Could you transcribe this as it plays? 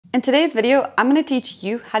In today's video, I'm gonna teach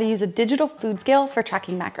you how to use a digital food scale for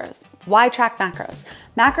tracking macros. Why track macros?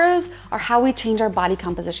 Macros are how we change our body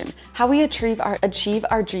composition, how we achieve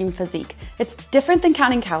our dream physique. It's different than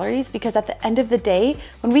counting calories because at the end of the day,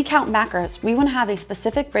 when we count macros, we wanna have a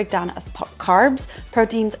specific breakdown of carbs,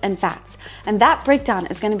 proteins, and fats. And that breakdown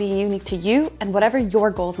is gonna be unique to you and whatever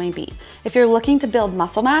your goals may be. If you're looking to build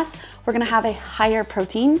muscle mass, we're gonna have a higher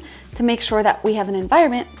protein to make sure that we have an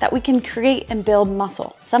environment that we can create and build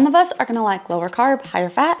muscle. Some of us are gonna like lower carb, higher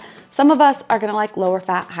fat. Some of us are gonna like lower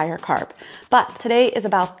fat, higher carb. But today is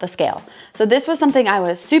about the scale. So this was something I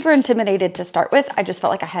was super intimidated to start with. I just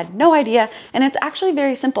felt like I had no idea, and it's actually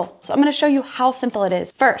very simple. So I'm gonna show you how simple it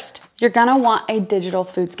is. First, you're gonna want a digital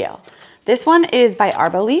food scale. This one is by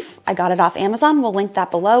Arbolife. I got it off Amazon. We'll link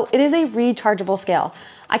that below. It is a rechargeable scale.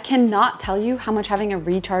 I cannot tell you how much having a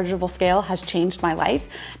rechargeable scale has changed my life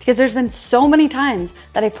because there's been so many times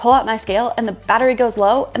that I pull out my scale and the battery goes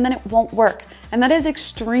low and then it won't work. And that is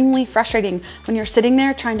extremely frustrating when you're sitting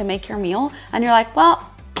there trying to make your meal and you're like, well,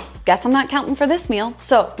 guess I'm not counting for this meal.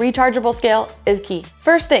 So rechargeable scale is key.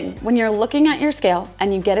 First thing, when you're looking at your scale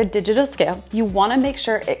and you get a digital scale, you wanna make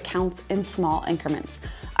sure it counts in small increments,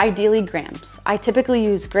 ideally grams. I typically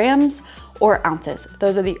use grams or ounces.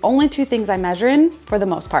 Those are the only two things I measure in for the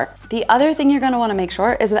most part. The other thing you're gonna wanna make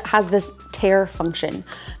sure is that it has this tare function.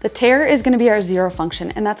 The tare is gonna be our zero function,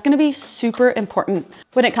 and that's gonna be super important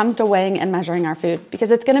when it comes to weighing and measuring our food because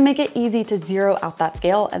it's gonna make it easy to zero out that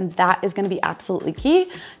scale, and that is gonna be absolutely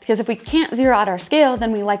key because if we can't zero out our scale,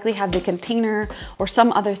 then we likely have the container or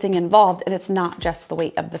some other thing involved, and it's not just the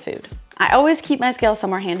weight of the food. I always keep my scale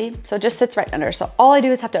somewhere handy, so it just sits right under. So all I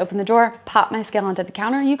do is have to open the drawer, pop my scale onto the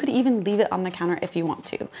counter. You could even leave it on the counter if you want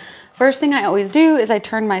to. First thing I always do is I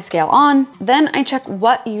turn my scale on, then I check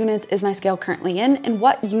what units is my scale currently in and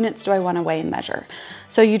what units do I want to weigh and measure.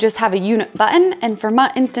 So you just have a unit button, and for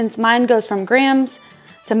my instance, mine goes from grams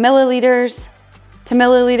to milliliters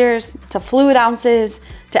to fluid ounces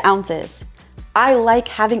to ounces. I like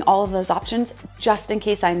having all of those options just in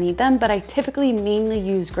case I need them, but I typically mainly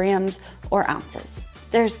use grams or ounces.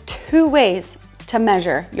 There's two ways to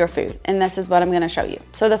measure your food, and this is what I'm gonna show you.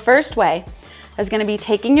 So the first way is gonna be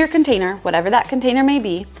taking your container, whatever that container may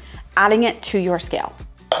be, adding it to your scale.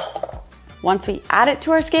 Once we add it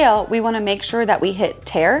to our scale, we wanna make sure that we hit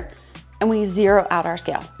tare and we zero out our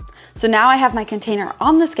scale. So now I have my container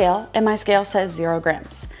on the scale and my scale says 0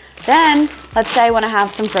 grams. Then let's say I wanna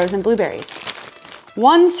have some frozen blueberries.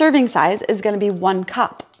 One serving size is gonna be 1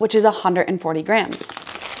 cup, which is 140 grams.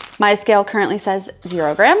 My scale currently says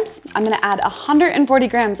 0 grams. I'm gonna add 140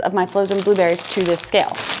 grams of my frozen blueberries to this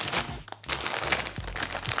scale.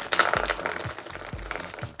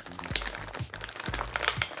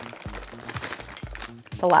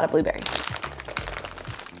 It's a lot of blueberries.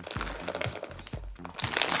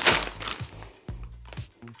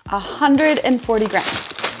 A 140 grams.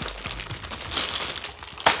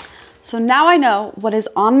 So now I know what is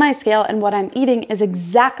on my scale and what I'm eating is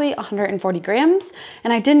exactly 140 grams.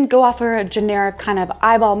 And I didn't go off for a generic kind of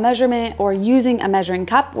eyeball measurement or using a measuring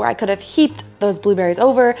cup where I could have heaped those blueberries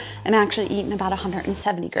over and actually eaten about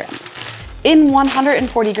 170 grams. In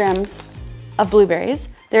 140 grams of blueberries,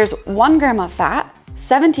 there's 1 gram of fat,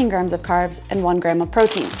 17 grams of carbs, and 1 gram of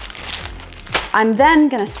protein. I'm then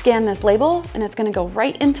gonna scan this label and it's gonna go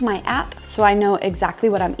right into my app so I know exactly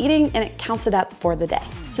what I'm eating and it counts it up for the day.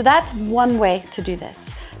 So that's one way to do this.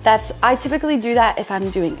 I typically do that if I'm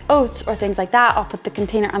doing oats or things like that. I'll put the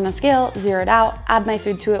container on the scale, zero it out, add my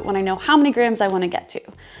food to it when I know how many grams I wanna get to.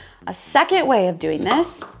 A second way of doing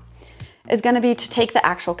this is gonna be to take the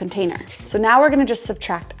actual container. So now we're gonna just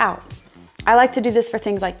subtract out. I like to do this for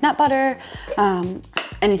things like nut butter,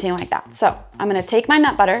 anything like that. So I'm gonna take my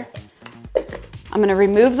nut butter, I'm gonna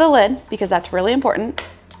remove the lid because that's really important.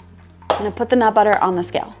 I'm gonna put the nut butter on the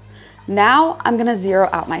scale. Now I'm gonna zero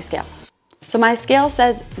out my scale. So my scale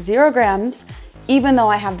says 0 grams, even though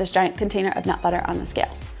I have this giant container of nut butter on the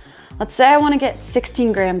scale. Let's say I wanna get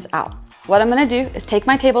 16 grams out. What I'm gonna do is take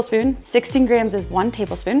my tablespoon, 16 grams is 1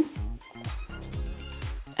 tablespoon,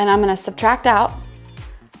 and I'm gonna subtract out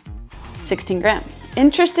 16 grams.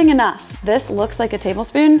 Interesting enough, this looks like a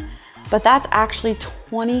tablespoon, but that's actually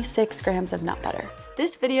 26 grams of nut butter.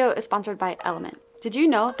 This video is sponsored by Element. Did you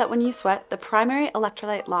know that when you sweat, the primary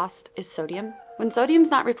electrolyte lost is sodium? When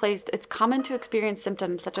sodium's not replaced, it's common to experience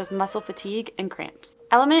symptoms such as muscle fatigue and cramps.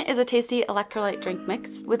 Element is a tasty electrolyte drink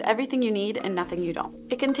mix with everything you need and nothing you don't.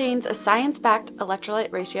 It contains a science-backed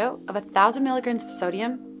electrolyte ratio of 1,000 milligrams of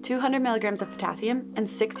sodium, 200 milligrams of potassium, and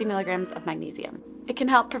 60 milligrams of magnesium. It can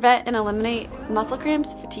help prevent and eliminate muscle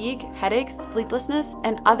cramps, fatigue, headaches, sleeplessness,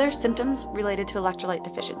 and other symptoms related to electrolyte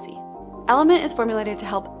deficiency. Element is formulated to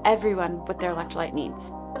help everyone with their electrolyte needs.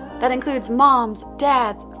 That includes moms,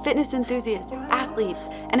 dads, fitness enthusiasts, athletes,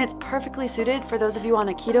 and it's perfectly suited for those of you on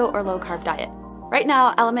a keto or low-carb diet. Right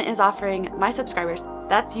now, Element is offering my subscribers,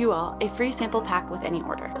 that's you all, a free sample pack with any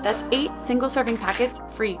order. That's 8 single-serving packets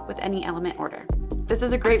free with any Element order. This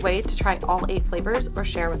is a great way to try all 8 flavors or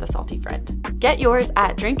share with a salty friend. Get yours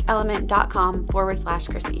at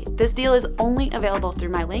drinkelement.com/Chrissy. This deal is only available through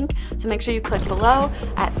my link, so make sure you click below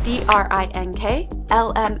at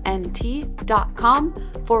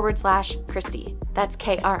drinklmnt.com/Christy. That's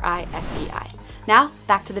Christi. Now,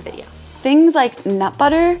 back to the video. Things like nut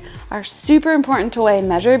butter are super important to weigh and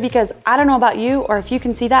measure because I don't know about you or if you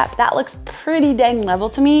can see that, but that looks pretty dang level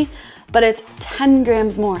to me, but it's 10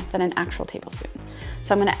 grams more than an actual tablespoon.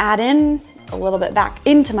 So I'm gonna add in a little bit back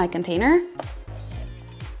into my container.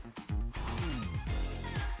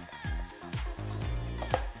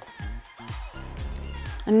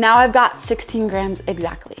 And now I've got 16 grams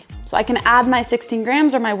exactly. So I can add my 16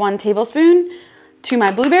 grams or my 1 tablespoon to my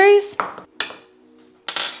blueberries.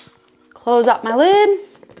 Close up my lid,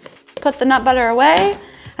 put the nut butter away,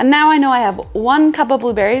 and now I know I have 1 cup of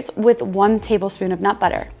blueberries with 1 tablespoon of nut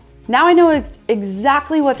butter. Now I know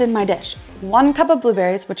exactly what's in my dish. 1 cup of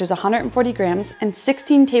blueberries, which is 140 grams, and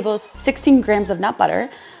 16 grams of nut butter,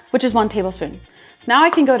 which is 1 tablespoon. So now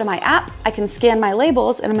I can go to my app, I can scan my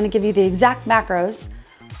labels, and I'm gonna give you the exact macros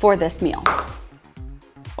for this meal,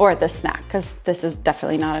 or this snack, because this is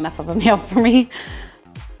definitely not enough of a meal for me.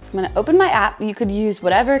 I'm gonna open my app. You could use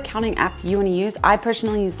whatever counting app you wanna use. I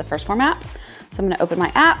personally use the First Form app. So I'm gonna open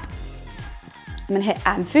my app. I'm gonna hit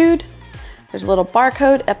add food. There's a little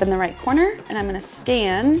barcode up in the right corner and I'm gonna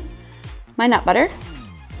scan my nut butter.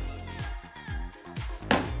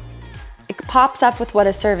 It pops up with what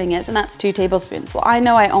a serving is and that's 2 tablespoons. Well, I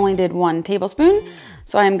know I only did 1 tablespoon.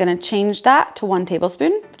 So I'm gonna change that to 1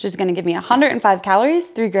 tablespoon, which is gonna give me 105 calories,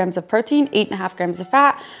 3 grams of protein, 8.5 grams of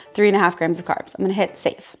fat, 3.5 grams of carbs. I'm gonna hit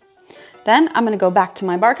save. Then I'm gonna go back to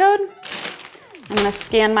my barcode. I'm gonna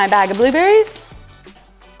scan my bag of blueberries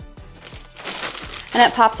and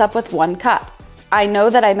it pops up with 1 cup. I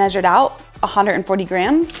know that I measured out 140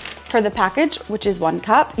 grams per the package, which is 1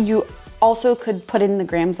 cup. You also could put in the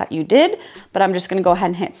grams that you did, but I'm just gonna go ahead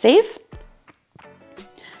and hit save.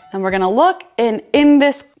 Then we're gonna look, and in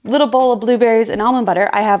this little bowl of blueberries and almond butter,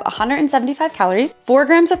 I have 175 calories, 4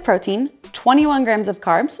 grams of protein, 21 grams of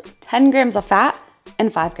carbs, 10 grams of fat,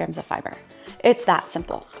 and 5 grams of fiber. It's that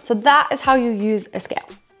simple. So that is how you use a scale.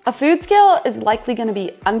 A food scale is likely gonna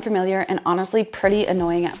be unfamiliar and honestly pretty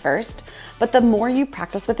annoying at first, but the more you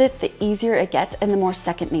practice with it, the easier it gets and the more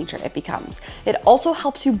second nature it becomes. It also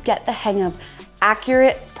helps you get the hang of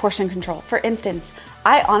accurate portion control. For instance,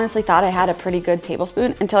 I honestly thought I had a pretty good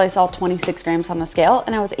tablespoon until I saw 26 grams on the scale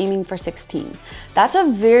and I was aiming for 16. That's a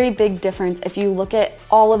very big difference if you look at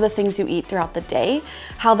all of the things you eat throughout the day,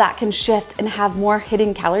 how that can shift and have more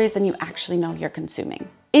hidden calories than you actually know you're consuming.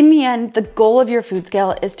 In the end, the goal of your food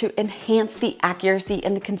scale is to enhance the accuracy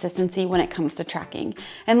and the consistency when it comes to tracking.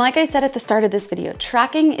 And like I said at the start of this video,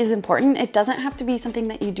 tracking is important. It doesn't have to be something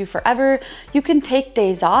that you do forever. You can take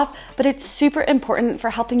days off, but it's super important for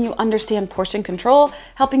helping you understand portion control,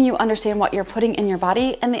 helping you understand what you're putting in your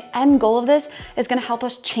body. And the end goal of this is gonna help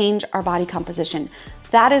us change our body composition.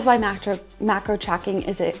 That is why macro tracking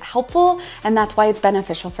is helpful, and that's why it's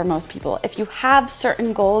beneficial for most people. If you have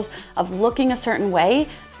certain goals of looking a certain way,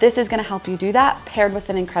 this is gonna help you do that paired with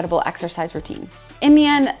an incredible exercise routine. In the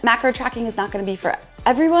end, macro tracking is not gonna be for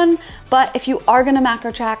everyone, but if you are gonna macro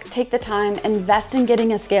track, take the time, invest in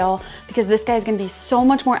getting a scale because this guy is gonna be so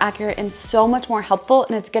much more accurate and so much more helpful,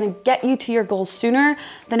 and it's gonna get you to your goals sooner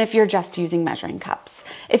than if you're just using measuring cups.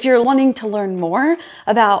 If you're wanting to learn more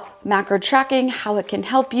about macro tracking, how it can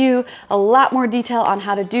help you, a lot more detail on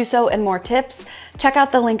how to do so and more tips, check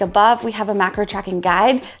out the link above. We have a macro tracking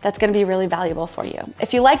guide that's gonna be really valuable for you.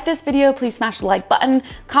 If you like this video, please smash the like button,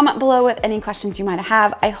 comment below with any questions you might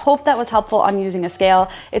have. I hope that was helpful on using a scale.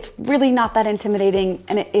 It's really not that intimidating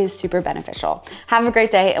and it is super beneficial. Have a great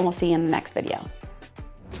day and we'll see you in the next video.